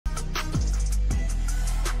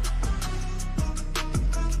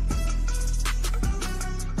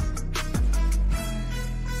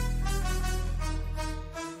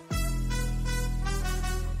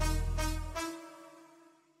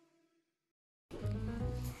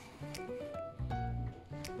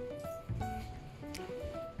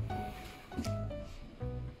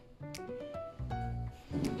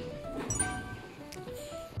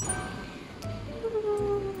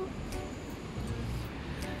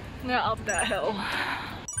Now up that hill.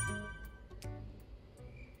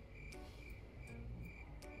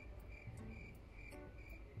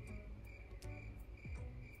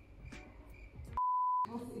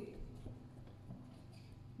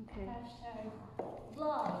 Okay. Hashtag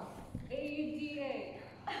vlog AUDA.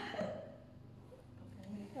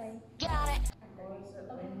 Okay. Got it.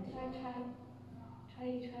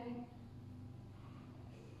 Okay, try.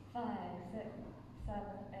 5, 6, 7,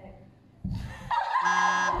 8.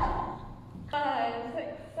 5,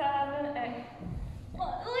 6, 7, 8.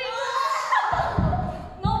 What?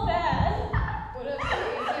 Not bad. Would it be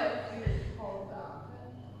easier if you hold down?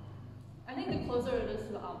 I think the closer it is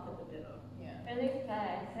to the output, the better. Yeah. I think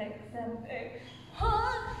 5, 6, 7, 8. Huh?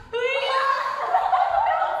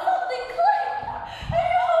 Something clicked. Are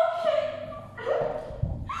you okay?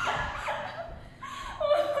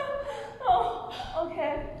 Oh,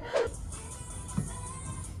 okay.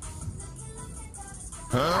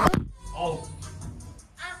 Huh? Oh.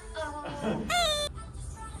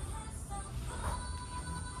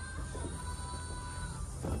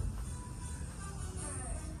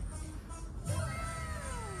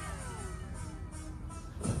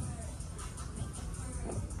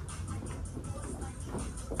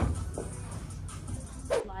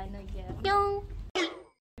 Line again.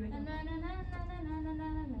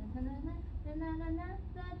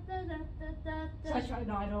 So I try.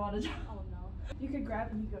 No, I don't want to try. Oh no. You could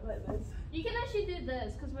grab and you go like this. You can actually do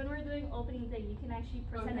this because when we're doing opening thing, you can actually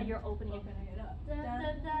pretend that you're opening it up.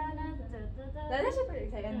 That's actually pretty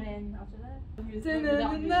exciting. And then after that,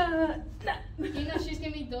 you know she's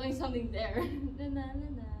gonna be doing something there. Like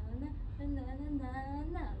I don't know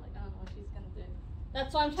what she's gonna do.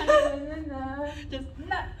 That's why I'm trying to just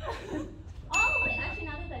Oh wait, actually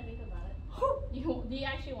now that I think about it, do you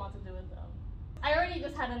actually want to do it though? I already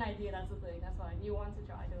just had an idea. That's the thing. That's why you want to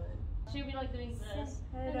try to do it. She'll be like doing this.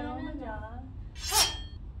 I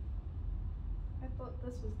thought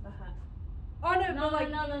this was the hat. Oh no,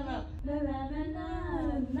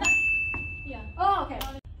 No. Yeah. Oh, okay.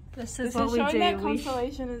 This is what we do. That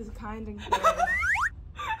Konstellation is kind and caring.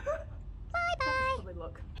 Bye.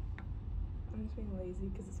 Look. I'm just being lazy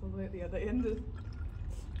because it's all the way at the other end.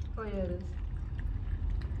 Oh yeah, it is.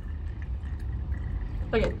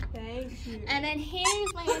 Okay. Thank you. And then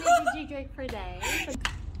here's my energy drink for day.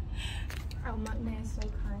 Oh, Mutney is so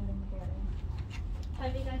kind and caring.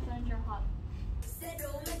 Have you guys learned your hot?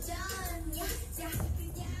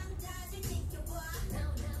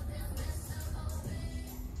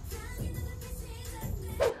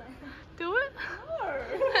 Do it? No.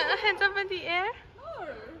 Hands up in the air? No.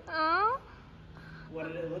 Oh. What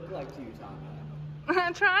did it look like to you,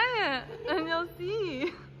 Tanya? Try it and you'll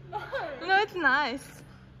see. No. No, it's nice.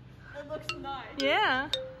 It looks nice. Yeah.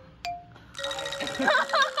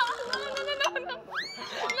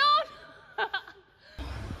 No.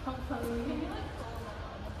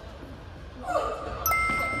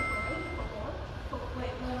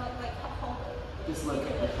 Just look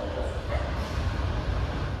at the shoulder.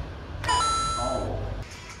 Oh.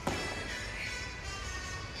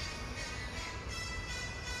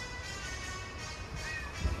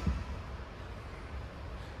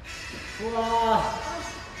 Wow.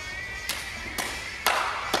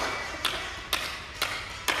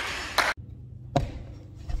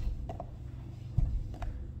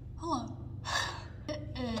 Hello. It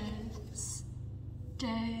is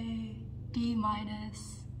day D minus.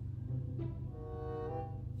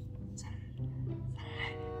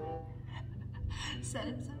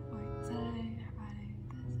 Saturday, Friday,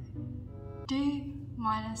 Thursday. D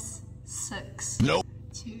minus 6. Nope.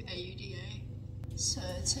 To AUDA. So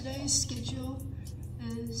today's schedule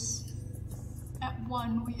is at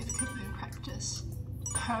 1 we have canoe practice.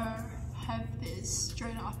 Her have theirs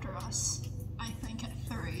straight after us. I think at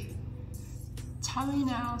 3. Tommy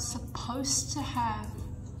now supposed to have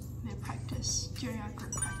their practice during our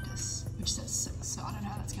group practice, which is at 6, so I don't know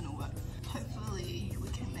how that's gonna work. Hopefully we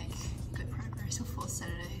can make good progress before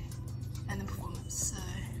Saturday and the performance, so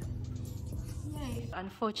yay.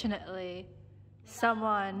 Unfortunately,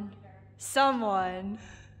 someone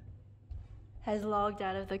has logged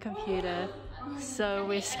out of the computer, so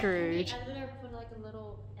we're screwed. The editor put like a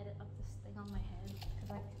little edit of this thing on my head.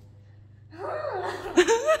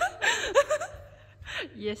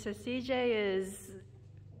 Yes, so CJ is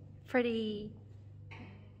pretty...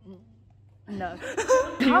 No.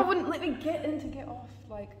 Car wouldn't let me get in to get off,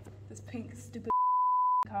 like this pink stupid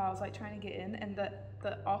car. I was like trying to get in, and the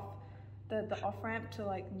off ramp to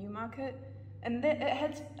like Newmarket, and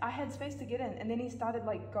I had space to get in, and then he started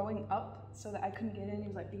like going up so that I couldn't get in. He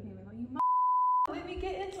was like beeping me like, "You let me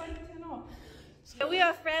get in so I can turn off." We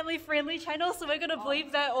are a family-friendly channel, so we're gonna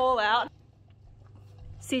bleep that all out.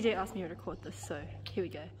 CJ asked me to record this, so here we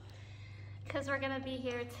go. Because we're gonna be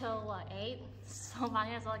here till what, 8? So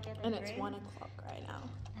might as well get it. And it's 1 o'clock right now.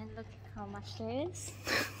 And look how much there is.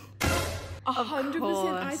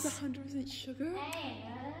 100% ice, 100% sugar.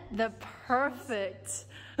 The perfect.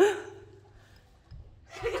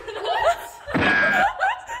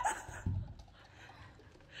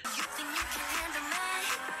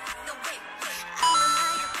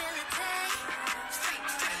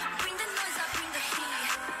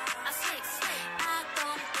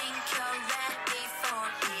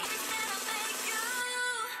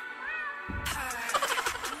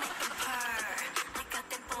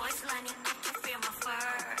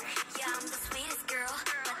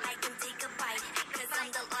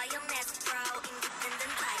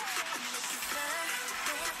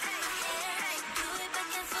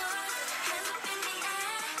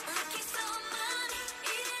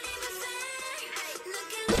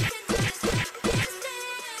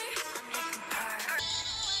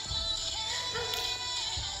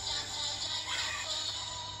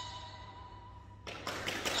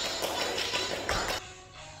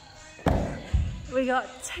 We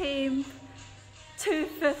got team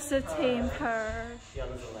 2/5 of team her. The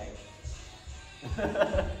others are late.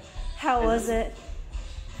 How was it?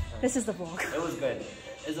 This is the vlog. It was good.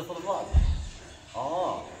 Is it for the vlog?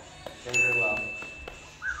 Oh, doing very well.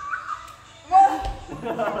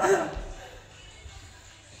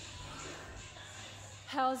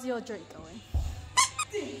 How's your drink going?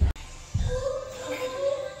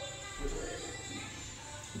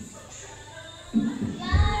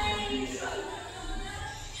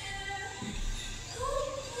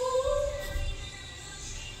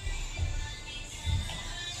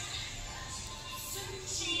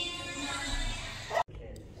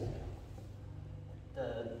 The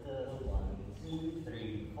 1, 2,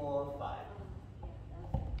 3, 4, 5.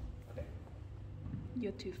 Okay.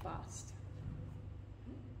 You're too fast.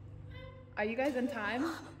 Are you guys in time?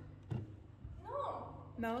 No.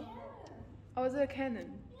 No? Oh, is it a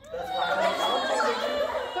cannon? That's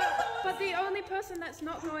why But the only person that's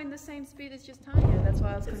not going the same speed is just Tanya. That's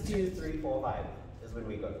why I was it's 2, confused. 3, 4, 5 is when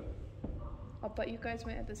we go. Oh, but you guys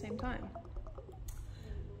went at the same time.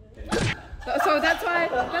 So that's why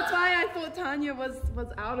I thought Tanya was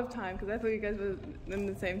out of time, because I thought you guys were in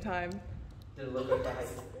the same time. Did it look like that?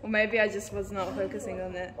 Or maybe I just was not focusing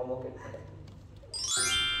on it. I'm okay.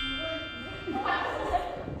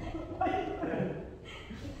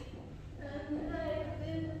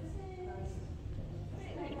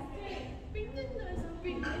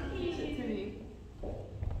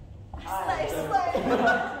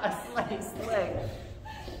 Slay.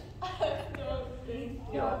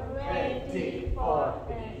 You're ready for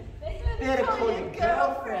me. Better call your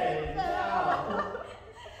girlfriend now.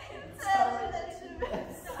 Tell her that you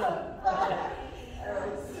miss somebody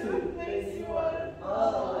else who makes you want to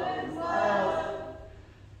fall in love.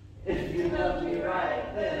 If you love me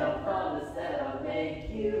right, then I'll promise that I'll make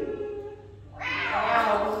you.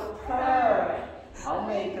 I'll purr. I'll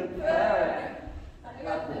make a purr. I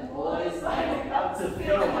got the boys lining up to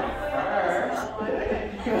feel my fur.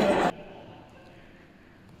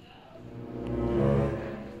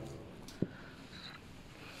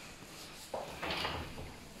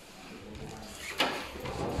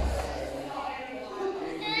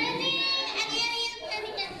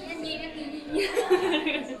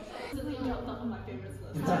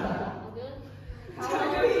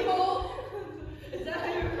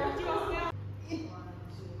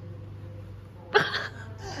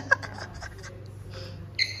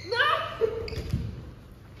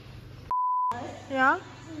 Yeah?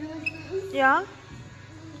 Yeah?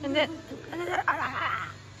 And then...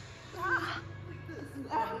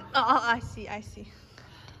 Oh, I see.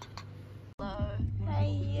 Hello.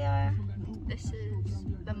 Hey. This is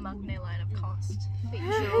the Magne line of Const.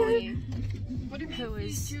 Julie. What do you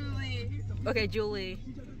mean? Julie. Okay, Julie.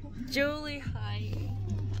 Julie, hi.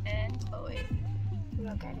 And Chloe. We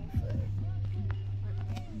are getting food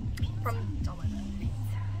from Domino's.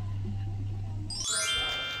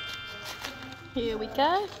 Here we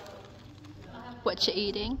go. What you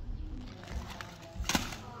eating?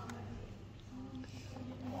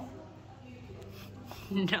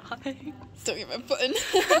 No. Don't get my foot in.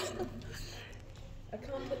 I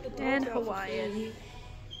can't put the dogs And out for Hawaiian. food.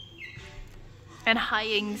 And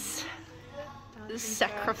Hying's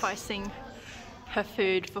sacrificing her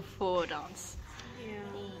food for floor dance. Yeah.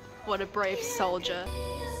 What a brave soldier.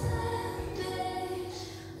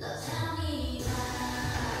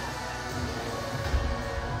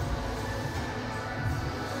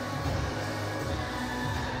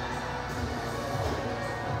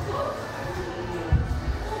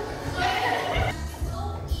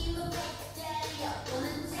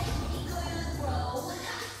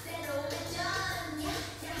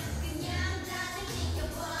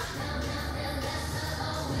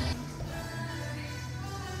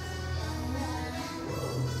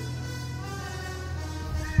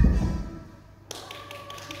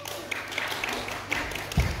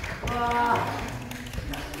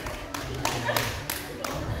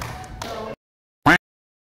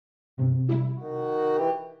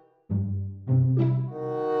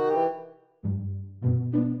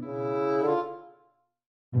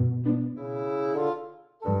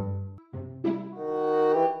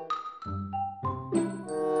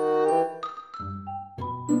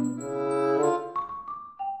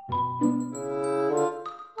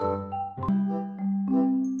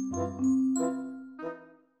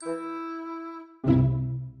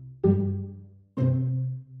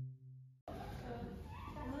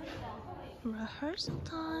 rehearsal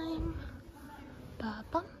time.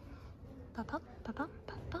 Ba-bum, ba-bum, ba-bum,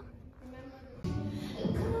 ba-bum.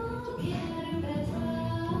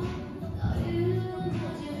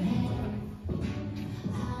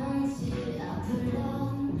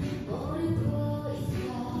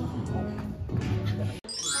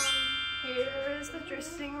 Here's the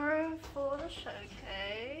dressing room for the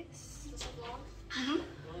showcase.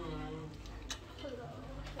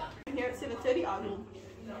 Here at 7:30, I will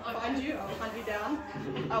find you. I'll hunt you down.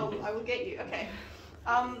 I will get you. Okay.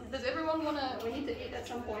 Does everyone wanna? We need to eat at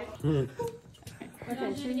some point.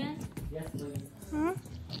 Okay, should we? Yes, please.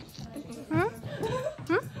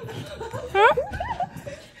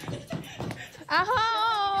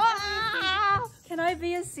 Can I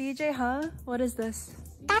be a CJ, huh? What is this?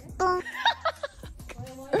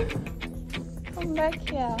 Come back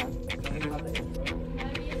here.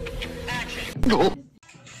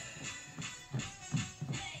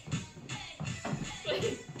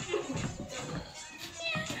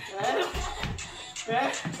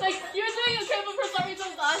 Like, you were doing okay, but for some reason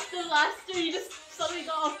the last two, you just suddenly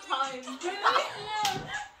got off time.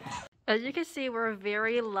 As you can see, we're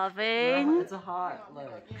very loving. It's a heart,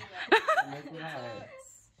 look. Make me heart.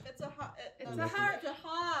 It's a heart. It's a heart. It's a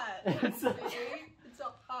heart. It's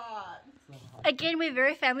a heart. Again, we're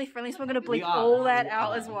very family friendly, so we're gonna bleep all that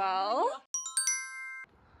out as well.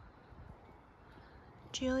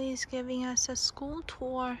 Julie's giving us a school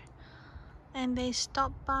tour, and they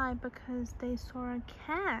stopped by because they saw a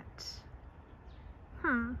cat.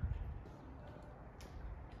 Oh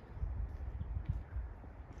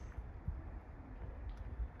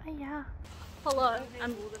yeah. Hello,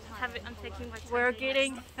 I'm taking my time. We're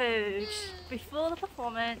getting food before the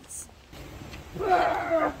performance.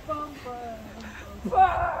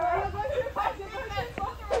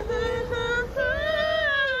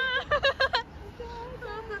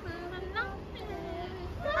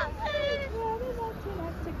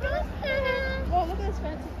 Oh, look at this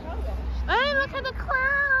fancy cowbell. Oh, look at the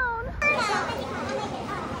clown!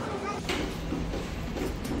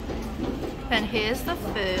 And here's the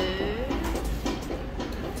food.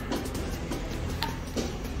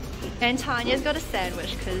 And Tanya's got a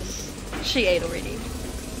sandwich because she ate already.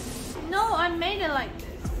 No, I made it like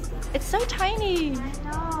this. It's so tiny.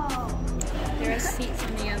 There are seats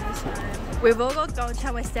on the other side. We've all got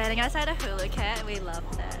gongcha. We're standing outside a hula cat. We love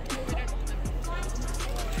that.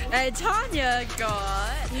 And Tanya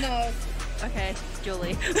got... No. Okay,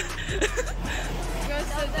 Julie. Go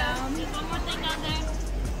sit down. There's one more thing down there.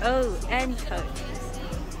 Oh, and Coke.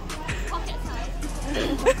 Pocket size.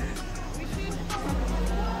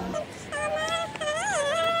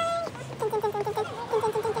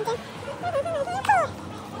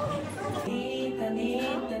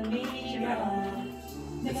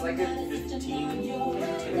 It's like a 15 table.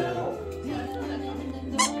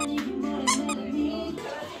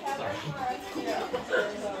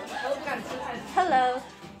 Hello.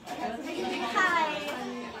 Hi.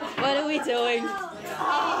 What are we doing?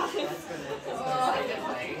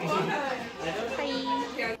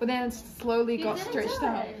 But then it slowly got stretched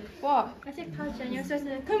out. What? I take culture and you're supposed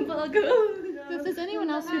to come back. If there's anyone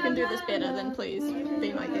else who can do this better, then please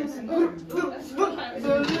be my guest. Don't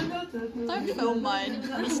film my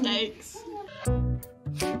mistakes.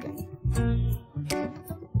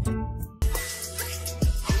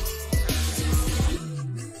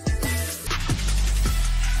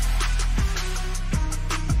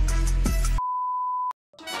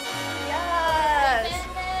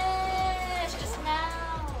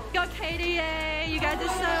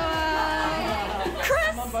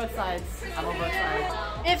 Both sides. I'm on both sides.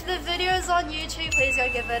 If the video's on YouTube, please go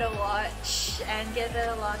give it a watch and give it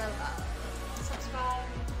a lot of love. Subscribe.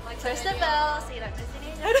 Press the bell so you don't miss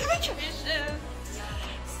any notifications.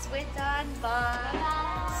 We're done.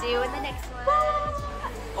 Bye. See you in the next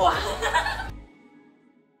one.